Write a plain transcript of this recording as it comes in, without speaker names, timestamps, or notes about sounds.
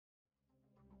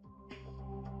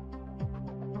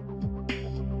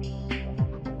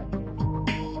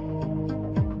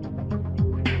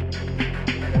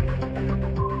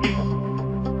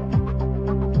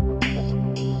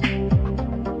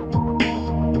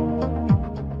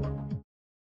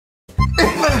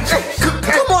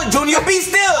be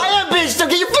still. I am being still.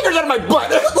 Get your fingers out of my butt.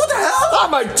 What the hell?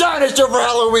 I'm a dinosaur for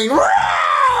Halloween.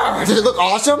 Does it look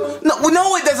awesome?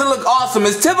 No, it doesn't look awesome.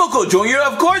 It's typical, Junior.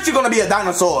 Of course you're gonna be a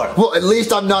dinosaur. Well, at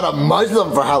least I'm not a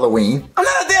Muslim for Halloween. I'm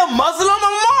not a damn Muslim.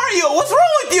 I'm Mario. What's wrong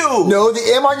with you? No, the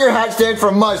M on your hat stands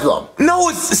for Muslim. No,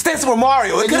 it stands for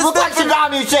Mario. It You look like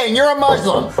Saddam Hussein. You're a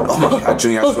Muslim. Oh my God,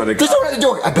 Junior, I swear to God. Just open the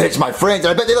door. I bet it's my friends,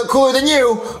 and I bet they look cooler than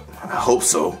you. I hope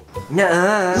so.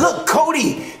 Nuh-uh. Look,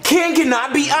 Cody, Ken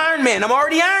cannot be Iron Man. I'm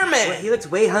already Iron Man. Well, he looks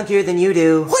way hunkier than you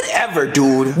do. Whatever,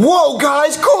 dude. Whoa,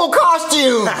 guys, cool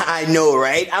costume. I know,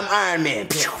 right? I'm Iron Man.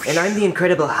 And I'm the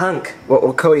Incredible Hunk.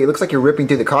 Well, Cody, it looks like you're ripping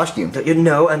through the costume. You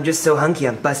know, I'm just so hunky,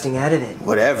 I'm busting out of it.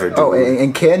 Whatever, dude. Oh,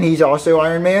 and Ken, he's also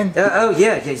Iron Man?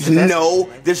 Yeah, he's the best. No,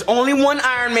 there's only one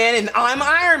Iron Man, and I'm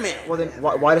Iron Man. Well, then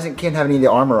why doesn't Ken have any of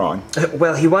the armor on?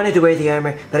 Well, he wanted to wear the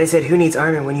armor, but I said, who needs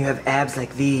armor when you have abs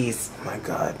like these? Oh my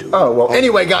God, dude. Oh, well,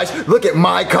 anyway, guys, look at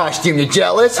my costume. You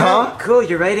jealous, huh? Oh, cool,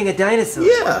 you're riding a dinosaur.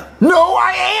 Yeah. No,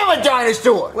 I am a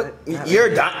dinosaur. What? You're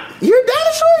a dinosaur?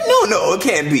 No, it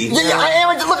can't be. Yeah, I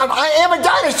am a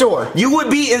dinosaur. You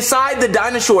would be inside the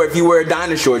dinosaur if you were a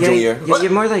dinosaur, Junior. Yeah,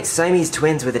 you're more like Siamese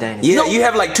twins with a dinosaur. Yeah, you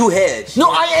have like 2 heads.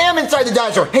 No, I am inside the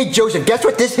dinosaur. Hey, Joseph, guess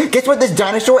what this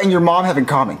dinosaur and your mom have in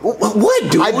common?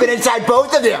 What, dude? I've been inside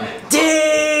both of them.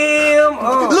 Damn!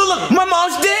 Oh. Look, my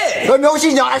mom's dead. Oh, no,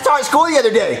 she's not. I saw her at school the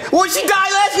other day. Well, she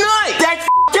died last night. That's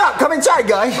up. Come inside,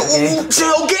 guys.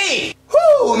 Okay.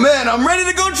 Whoo, man, I'm ready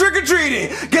to go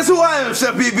trick-or-treating. Guess who I am,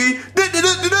 Chef BB?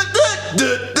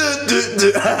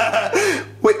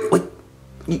 Wait.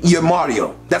 You're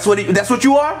Mario. That's what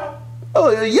you are?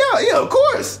 Oh, yeah, of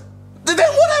course. Then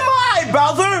what am I,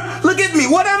 Bowser? Look at me.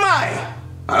 What am I?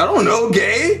 I don't know,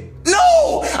 gay?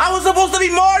 No! I was supposed to be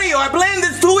Mario. I planned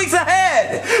this 2 weeks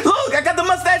ahead. Look, I got the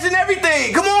mustache and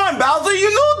everything. Come on, Bowser, you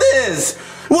know this.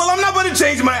 Well, I'm not going to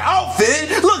change my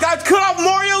outfit. Look, I cut off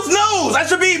Mario's nose. I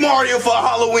should be Mario for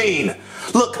Halloween.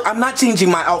 Look, I'm not changing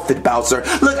my outfit, Bowser.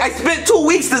 Look, I spent 2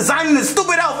 weeks designing this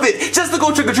stupid outfit just to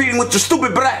go trick-or-treating with your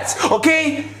stupid brats,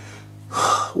 okay?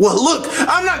 Well, look,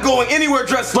 I'm not going anywhere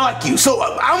dressed like you, so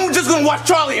I'm just going to watch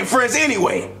Charlie and Friends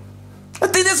anyway. I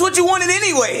think that's what you wanted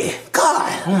anyway.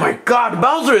 God. Oh my God,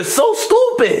 Bowser is so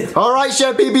stupid. All right,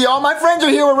 Chef BB, all my friends are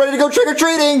here. We're ready to go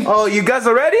trick-or-treating. Oh, you guys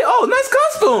are ready? Oh, nice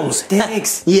costumes.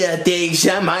 Thanks. Yeah, thanks.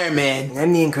 I'm Iron Man.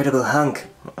 I'm the Incredible Hunk.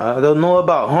 I don't know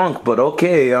about Hunk, but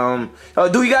okay.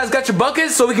 Do you guys got your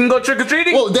buckets so we can go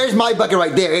trick-or-treating? Well, there's my bucket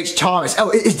right there. It's Thomas. Oh,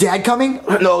 is Dad coming?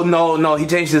 No. He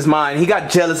changed his mind. He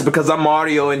got jealous because I'm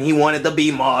Mario and he wanted to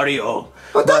be Mario.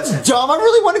 Oh, that's dumb. I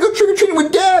really want to go trick-or-treating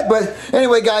with Dad. But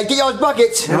anyway, guys, get y'all's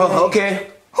buckets. Oh, okay.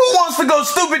 Who wants to go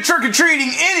stupid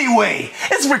trick-or-treating anyway?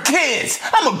 It's for kids.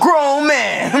 I'm a grown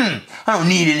man. I don't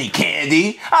need any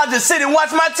candy. I'll just sit and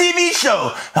watch my TV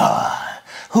show.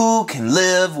 Who can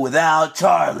live without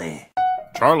Charlie?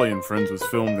 Charlie and Friends was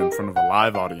filmed in front of a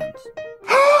live audience.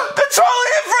 The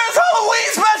Charlie and Friends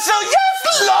Halloween special!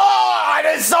 Yes, Lord!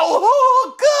 It's so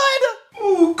good!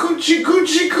 Ooh, coochie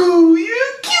coochie coo,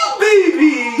 you cute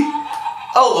baby!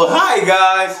 Oh, hi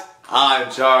guys! I'm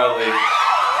Charlie.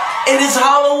 It is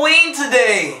Halloween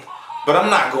today! But I'm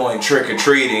not going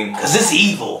trick-or-treating, because it's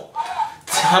evil.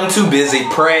 I'm too busy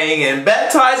praying and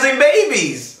baptizing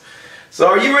babies. So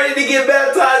are you ready to get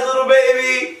baptized, little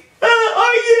baby?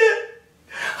 Are you?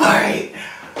 Alright.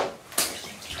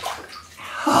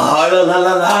 Oh, la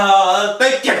la la.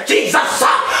 Thank you, Jesus.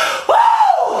 Woo!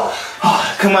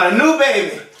 Oh, come on, new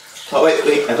baby. Oh, wait.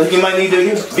 I think you might need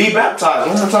to be baptized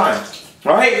one more time.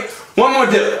 Alright? One more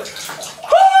dip. Oh,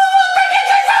 thank you,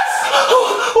 Jesus.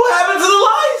 Oh, what happened to the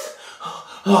lights?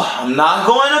 Oh, I'm not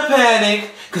going to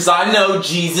panic because I know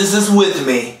Jesus is with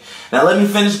me. Now let me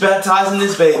finish baptizing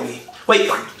this baby. Wait,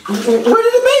 where did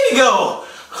the baby go?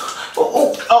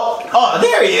 Oh,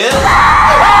 there he is. What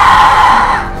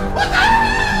the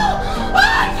hell?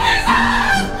 Oh,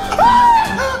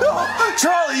 Jesus!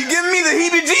 Charlie, you giving me the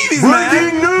heebie-jeebies, man.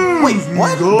 Breaking news! Wait,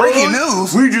 what? Guys. Breaking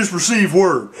news? We just received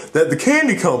word that the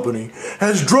candy company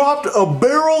has dropped a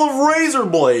barrel of razor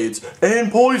blades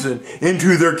and poison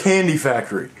into their candy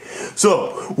factory.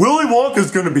 So, Willy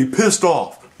Wonka's gonna be pissed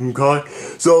off, okay?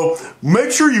 So,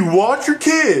 make sure you watch your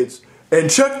kids and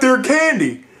check their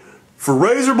candy for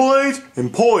razor blades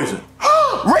and poison.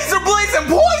 Razor blades and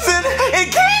poison and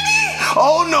candy?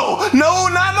 Oh no,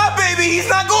 not my baby. He's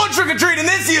not going trick-or-treating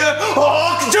this year.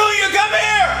 Oh, Junior, come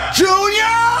here.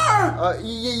 Junior!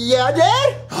 Yeah,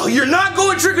 Dad? Oh, you're not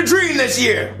going trick-or-treating this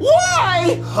year.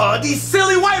 Why? These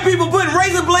silly white people putting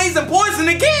razor blades and poison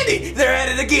in candy. They're at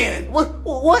it again. What?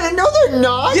 No, they're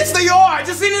not. Yes, they are. I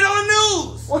just seen it on the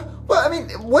news. What But I mean,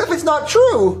 what if it's not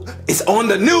true? It's on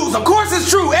the news. Of course it's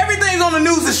true. Everything's on the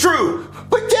news is true.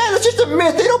 But Dad, it's just a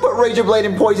myth. They don't put razor blade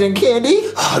in poison in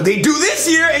candy. They do this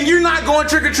year, and you're not going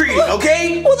trick-or-treating,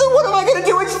 okay? Well, then what am I gonna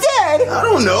do instead? I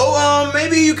don't know.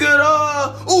 Maybe you could,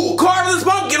 carve this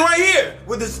pumpkin right here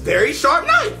with this very sharp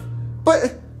knife.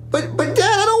 But Dad,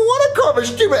 I don't want to carve a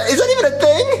stupid. Is that even a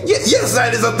thing? Yes,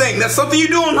 that is a thing. That's something you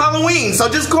do on Halloween. So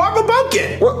just carve a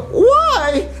pumpkin.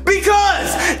 Why?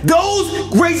 Because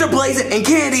those razor blades and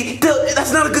candy,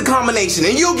 that's not a good combination,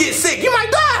 and you'll get sick. You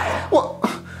might die. Well,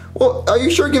 are you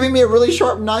sure giving me a really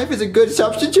sharp knife is a good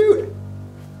substitute?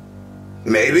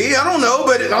 Maybe, I don't know,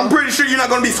 but I'm pretty sure you're not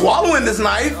going to be swallowing this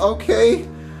knife. Okay.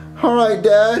 All right,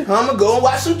 Dad. I'm going to go and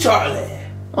watch some Charlie.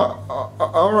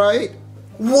 All right.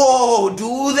 Whoa,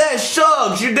 dude, that's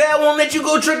shucks. Your dad won't let you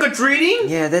go trick-or-treating?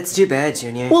 Yeah, that's too bad,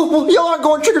 Junior. Well, y'all aren't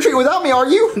going trick-or-treating without me, are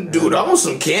you? Dude, I want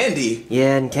some candy.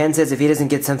 Yeah, and Ken says if he doesn't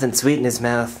get something sweet in his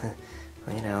mouth,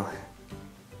 well, you know.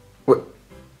 What?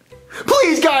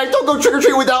 Please, guys, don't go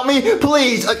trick-or-treating without me.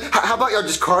 Please. How about y'all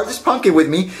just carve this pumpkin with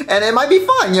me, and it might be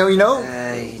fun, you know?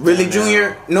 Really,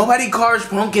 Junior? Nobody carves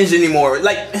pumpkins anymore.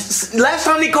 Like, last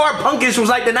time they carved pumpkins was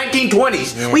like the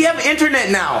 1920s. Yeah. We have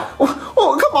internet now.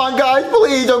 Oh, come on, guys.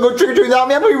 Please don't go trick-or-treating without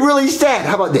me. I'm going to be really sad.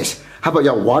 How about this? How about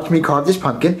y'all watch me carve this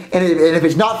pumpkin, and if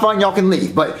it's not fun, y'all can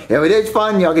leave. But if it is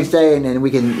fun, y'all can stay, and then we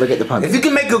can look at the pumpkin. If you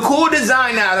can make a cool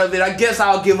design out of it, I guess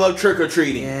I'll give up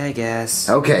trick-or-treating. Yeah, I guess.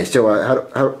 Okay, so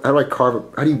how do I carve it?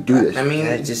 How do you do this? I mean,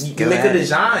 you make a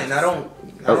design. I don't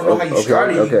know how you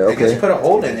start it. Okay. I guess put a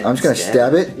hole in it. I'm just going to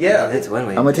stab it? Yeah. That's one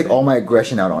way. I'm going to take all my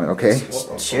aggression out on it, okay?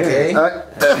 Sure. Okay.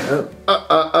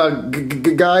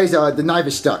 Guys, the knife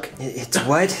is stuck. It's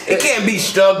what? It can't be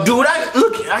stuck, dude.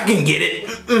 I can get it.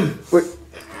 Wait.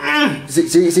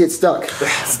 See, it's stuck.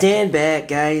 Stand back,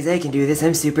 guys. I can do this.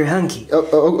 I'm super hunky.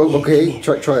 Okay.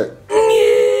 Try it.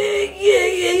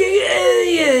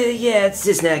 Yeah, it's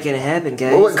just not gonna happen,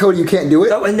 guys. What, Cody, you can't do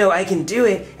it? Oh, no, I can do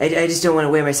it. I just don't want to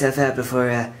wear myself out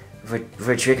before,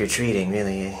 for trick-or-treating,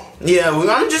 really. Yeah, well,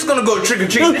 I'm just gonna go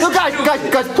trick-or-treating. No, guys,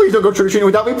 please don't go trick-or-treating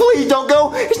without me. Please don't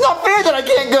go. It's not fair that I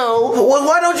can't go. Well,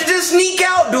 why don't you just sneak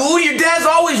out, dude? Your dad's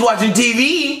always watching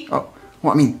TV. Oh,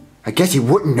 well, I mean, I guess he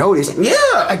wouldn't notice. Yeah.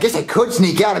 I guess I could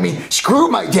sneak out. I mean, screw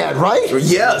my dad, right?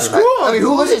 Yeah, screw him. I mean,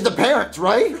 who listens to parents,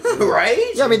 right?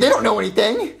 Right? Yeah, I mean, they don't know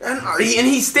anything. And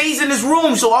he stays in his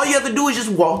room, so all you have to do is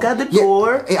just walk out the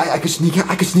door. Yeah, I could sneak out.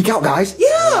 I could sneak out, guys. Yeah.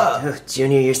 Oh,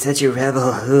 Junior, you're such a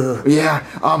rebel. Ooh. Yeah.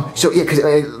 Because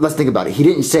let's think about it. He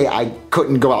didn't say I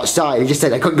couldn't go outside. He just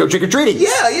said I couldn't go trick-or-treating.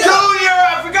 Yeah. Junior,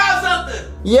 I forgot something.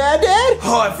 Yeah, Dad?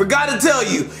 Oh, I forgot to tell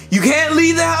you. You can't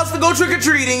leave the house to go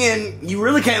trick-or-treating, and you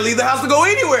really can't leave the house to go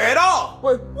anywhere at all.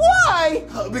 Wait, why?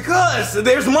 Because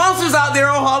there's monsters out there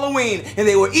on Halloween, and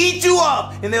they will eat you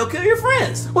up, and they'll kill your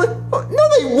friends. What?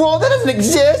 No, they won't. That doesn't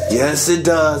exist. Yes, it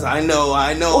does. I know.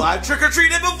 I've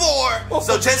trick-or-treated before.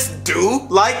 So just do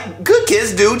like good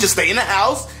kids do. Just stay in the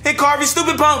house and carve your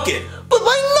stupid pumpkin. But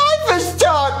my knife is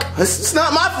stuck. It's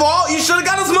not my fault. You should have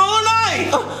got a smaller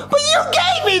knife. But you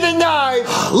gave me the knife.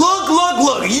 Look.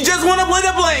 You just want to play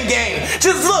the blame game.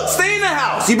 Just look. Stay in the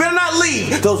house. You better not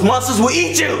leave. Those monsters will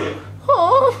eat you.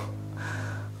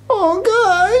 Oh,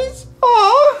 guys.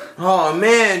 Oh,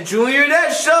 man, Junior,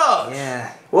 that sucks.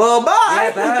 Yeah. Well, bye.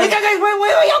 Yeah, bye. Hey, guys,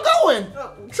 where y'all going?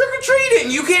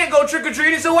 Trick-or-treating. You can't go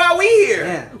trick-or-treating, so why are we here?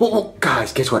 Yeah. Well,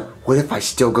 guys, guess what? What if I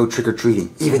still go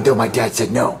trick-or-treating, even though my dad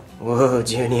said no? Whoa,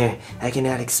 Junior. I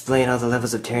cannot explain all the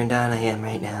levels of turned on I am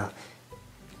right now.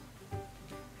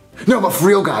 No, but for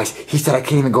real, guys, he said I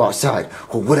can't even go outside.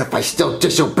 Well, what if I still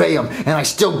disobey him and I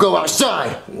still go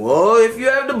outside? Well, if you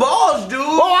have the balls, dude.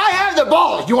 Oh, I have the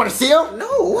balls. You want to see them?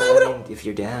 No. If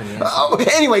you're down,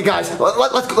 yes. Anyway, guys,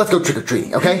 let's go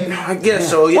trick-or-treating, okay? I guess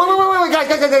so, yeah. Wait,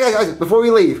 guys, before we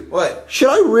leave. What? Should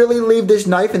I really leave this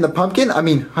knife in the pumpkin? I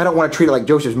mean, I don't want to treat it like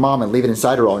Joseph's mom and leave it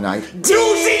inside her all night. Dude,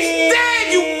 she's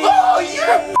dead, you. Oh,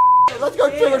 you're. Let's go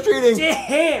trick-or-treating.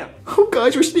 Damn! Oh,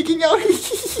 guys, we're sneaking out.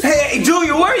 Hey,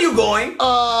 Junior, where are you going?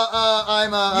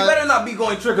 I'm, You better not be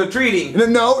going trick-or-treating.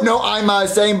 No, I'm,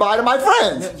 saying bye to my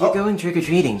friends. You're going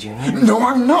trick-or-treating, Junior. No,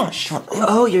 I'm not. Shut up.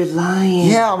 Oh, you're lying.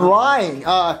 Yeah, I'm lying.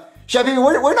 Chevy,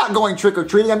 we're not going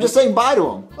trick-or-treating. I'm just saying bye to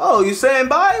them. Oh, you saying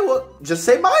bye? Well, just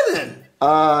say bye then.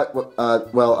 Well,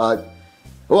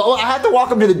 I have to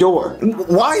walk him to the door.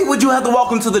 Why would you have to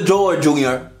walk him to the door,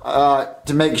 Junior?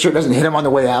 To make sure it doesn't hit him on the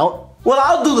way out. Well,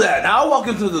 I'll do that. I'll walk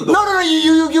him to the door. No,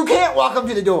 you can't walk him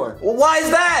to the door. Well, why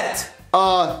is that?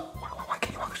 Why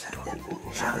can't you walk him to the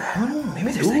door?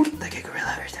 Maybe there's like a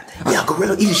gorilla or something. Yeah,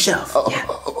 gorilla, eat a shelf. Yeah.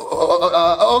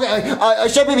 Okay,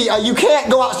 Chef Baby, you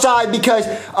can't go outside because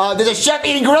there's a chef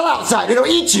eating gorilla outside. It'll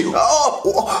eat you.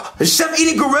 Oh, a chef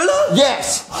eating gorilla?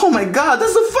 Yes. Oh my God,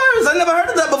 that's the first. I never heard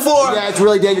of that before. Yeah, it's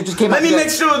really dangerous. Just came out. Let me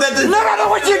make sure that the... No, I don't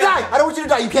want you to die. I don't want you to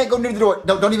die. You can't go near the door.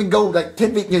 Don't even go like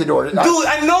 10 feet near the door. Dude,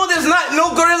 I know there's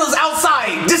no gorillas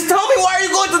outside. Just tell me why are you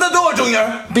going to the door,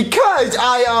 Junior? Because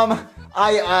I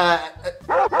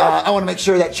want to make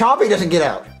sure that Chompy doesn't get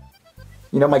out.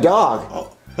 You know, my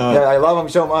dog. Yeah, I love him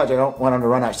so much. I don't want him to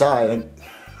run outside.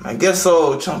 I guess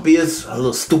so. Chompy is a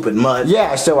little stupid mud.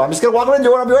 Yeah, so I'm just gonna walk in the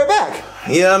door and I'll be right back.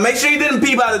 Yeah, make sure you didn't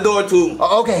peep out the door too.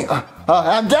 Okay,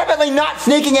 I'm definitely not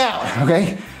sneaking out.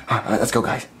 Okay, let's go,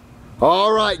 guys.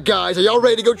 All right, guys, are y'all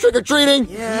ready to go trick or treating?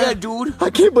 Yeah, dude. I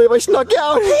can't believe I snuck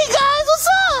out. Hey guys, what's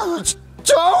up?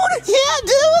 Toad? Yeah,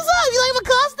 dude, what's up? You like my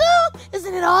costume?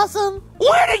 Isn't it awesome?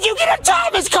 Where did you get a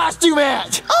Thomas costume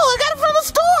at? Oh, I got it from the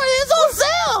store. It's on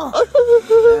sale.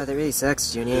 That really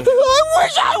sucks, Junior. I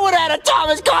wish I would have had a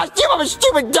Thomas costume. I'm a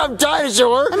stupid, dumb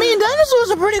dinosaur. I mean,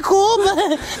 dinosaurs are pretty cool, but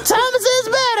Thomas is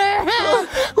better.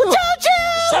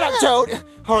 Choo-choo! Shut up, Toad.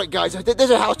 All right, guys,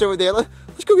 there's a house over there.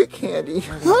 Let's go get candy.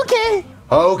 Okay.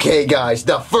 Okay, guys,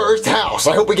 the first house.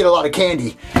 I hope we get a lot of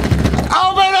candy.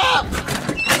 Open up!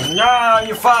 No, I'm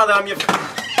your father. I'm your...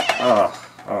 Oh,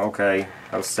 okay.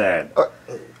 How sad.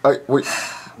 Wait.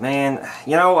 Man,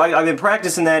 you know, I've been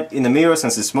practicing that in the mirror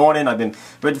since this morning. I've been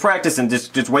practicing,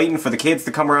 just waiting for the kids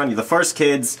to come around. You're the first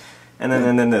kids, and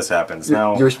then this happens.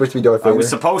 Now you were supposed to be Darth Vader. I was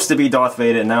supposed to be Darth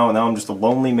Vader, and now I'm just a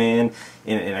lonely man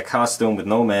in a costume with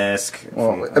no mask.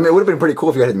 Well, I mean, it would have been pretty cool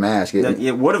if you had a mask.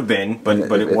 It would have been, but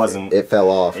it wasn't. It fell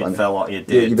off. It fell off. It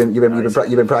did. You've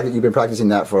been practicing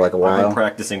that for like a while. I've been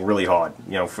practicing really hard,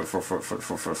 you know,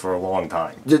 for a long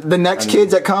time. The next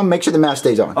kids that come, make sure the mask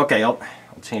stays on. Okay, I'll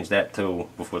change that too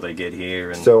before they get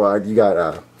here. And so you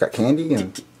got candy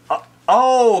and.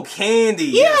 Oh, candy!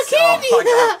 Yeah, yes. candy.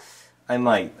 Oh, I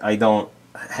might. I don't.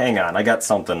 Hang on, I got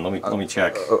something. Let me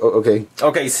check. Okay.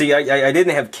 Okay. See, I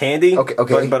didn't have candy.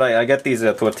 Okay. But I got these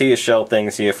tortilla shell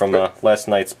things here from last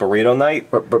night's burrito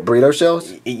night. Burrito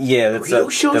shells? Yeah,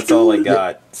 that's all I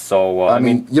got. So I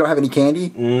mean, you don't have any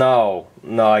candy? No,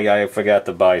 I forgot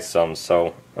to buy some.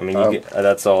 So I mean,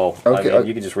 that's all. Okay. I mean,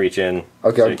 you can just reach in.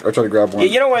 Okay, I'll try to grab one.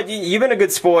 You know what? You've been a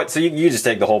good sport, so you just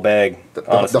take the whole bag. The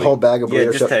whole bag of burrito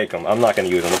shells? Yeah, just take them. I'm not going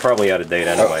to use them. They're probably out of date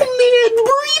anyway. Man,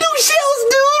 burrito shells,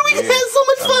 dude. We can have so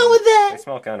much fun with that. They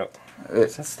smell kind of...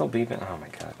 Is that still beeping? Oh my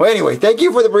god. Well, anyway, thank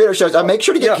you for the burrito shells. Make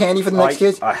sure to get candy for the next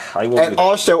kids. I will. And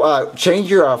also, change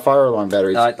your fire alarm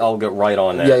batteries. I'll get right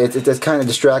on that. Yeah, it's kind of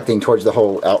distracting towards the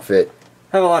whole outfit.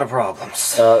 I have a lot of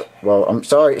problems. Well, I'm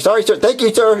sorry. Sorry, sir. Thank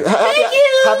you, sir. Thank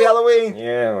you. Happy Halloween.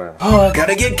 Yeah, well. Oh, I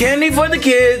gotta get candy for the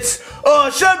kids.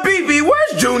 Chef BB,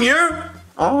 where's Junior?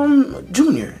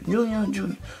 Junior.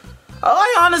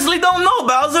 I honestly don't know,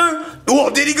 Bowser.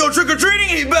 Well, did he go trick-or-treating?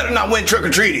 He better not went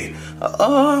trick-or-treating. Did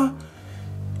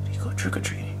he go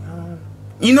trick-or-treating?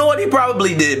 You know what? He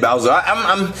probably did, Bowser.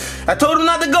 I told him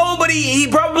not to go, but he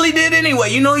probably did anyway.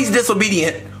 You know he's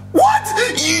disobedient. What?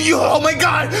 Oh my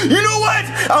god. You know what?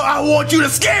 I want you to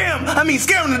scare him.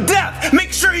 Scare him to death.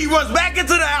 Make sure he runs back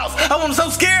into the house. I want him so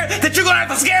scared that you're gonna have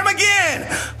to scare him again.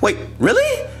 Wait,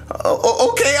 really?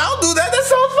 Okay, I'll do that. That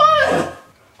sounds fun.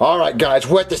 All right, guys,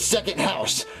 we're at the second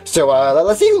house. So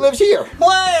let's see who lives here.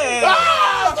 Wait!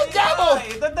 Ah, the devil!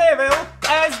 The devil!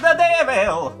 As the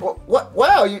devil! What?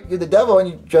 Wow, you're the devil and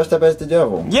you dressed up as the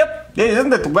devil. Yep.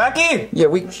 Isn't it wacky? Yeah,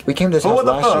 we came to this house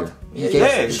last year. He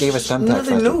gave us thumbtacks last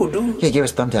year. Nothing new, dude. He gave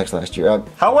us thumbtacks last year.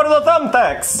 How were the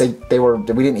thumbtacks?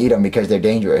 We didn't eat them because they're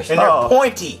dangerous. And they're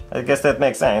pointy. I guess that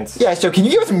makes sense. Yeah, so can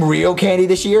you give us some real candy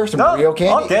this year? Some real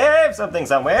candy? Okay, I have something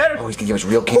somewhere. Oh, he's gonna give us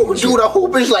real candy. Oh, dude, I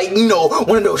hope it's like,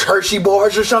 one of those Hershey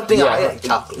bars or something. Yeah. I like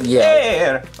chocolate. Yeah.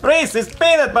 Here, Reese's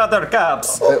peanut butter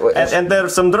cups. And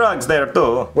there's some drugs there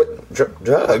too. What?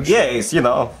 Drugs? Yes, you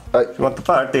know. You want the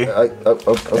party?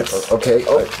 Okay.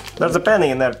 There's a penny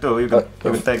in there too. You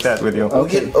can take that with you.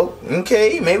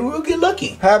 Okay, maybe we'll get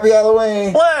lucky. Happy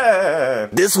Halloween. Well,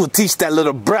 This will teach that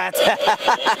little brat.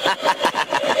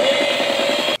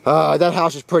 That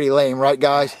house is pretty lame, right,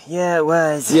 guys? Yeah, it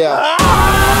was. Yeah.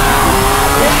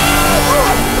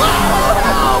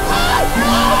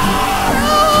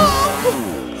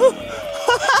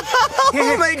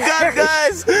 Oh my god,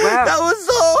 guys! Wow. That was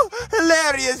so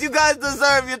hilarious. You guys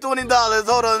deserve your $20.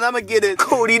 Hold on, I'm gonna get it.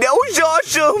 Cody, that was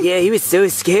awesome. Yeah, he was so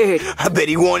scared. I bet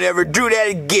he won't ever do that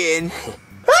again.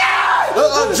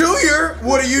 Junior,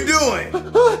 what are you doing?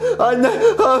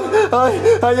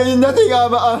 Nothing.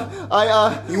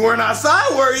 You weren't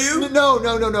outside, were you? No.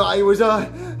 I was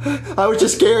I was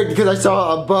just scared because I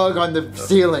saw a bug on the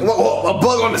ceiling. A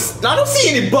bug on the... I don't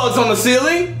see any bugs on the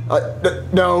ceiling.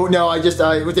 No, it was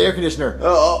the air conditioner.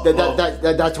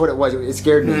 That's what it was. It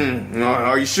scared me.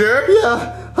 Are you sure?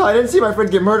 Yeah, I didn't see my friend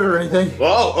get murdered or anything.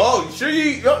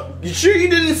 You sure you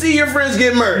didn't see your friends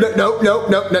get murdered? No,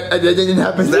 that didn't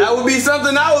happen. That would be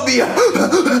something I would be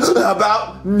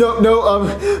about. No,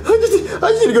 I just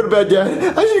need to go to bed,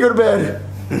 Dad. I just need to go to bed.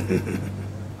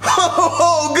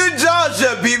 Oh, good job,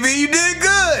 Chef PB. You did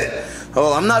good.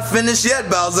 Oh, I'm not finished yet,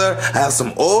 Bowser. I have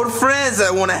some old friends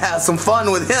that want to have some fun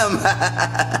with him.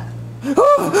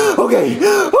 Okay.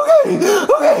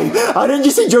 I didn't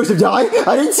just see Joseph die.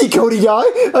 I didn't see Cody die.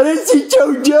 I didn't see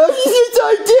Joe die. Yes,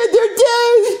 I did. They're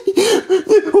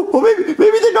dead. Well,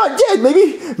 maybe they're not dead.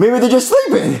 Maybe they're just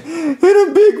sleeping in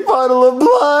a big puddle of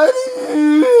blood.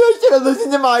 I should have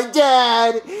listened to my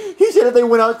dad. He said if they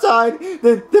went outside,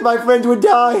 then my friends would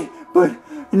die. But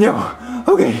no.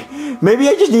 Okay. Maybe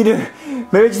I just need to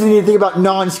think about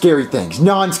non-scary things.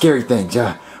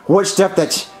 What stuff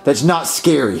that's not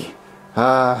scary?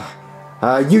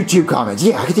 YouTube comments.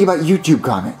 Yeah, I can think about YouTube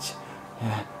comments.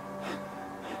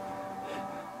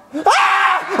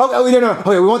 Oh, no.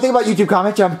 Okay, we won't think about YouTube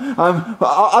comments.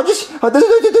 I'll just,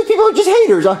 those people are just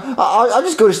haters. I'll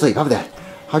just go to sleep. How about that?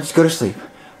 I'll just go to sleep.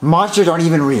 Monsters aren't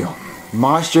even real.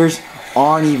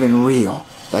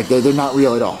 Like, they're not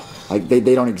real at all. Like, they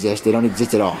don't exist. They don't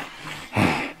exist at all.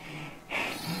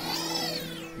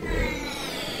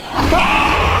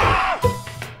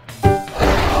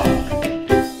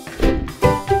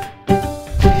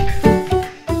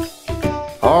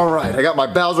 Alright, I got my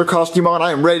Bowser costume on.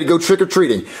 I am ready to go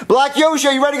trick-or-treating. Black Yoshi,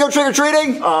 are you ready to go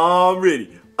trick-or-treating? I'm ready.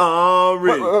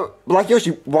 Black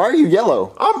Yoshi, why are you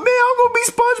yellow? Oh, man, I'm gonna be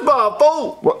SpongeBob,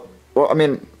 fool. What? Well, I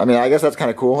mean, I guess that's kind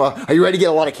of cool. Are you ready to get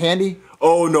a lot of candy?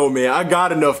 Oh, no, man, I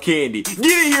got enough candy. Get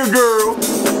in here, girl.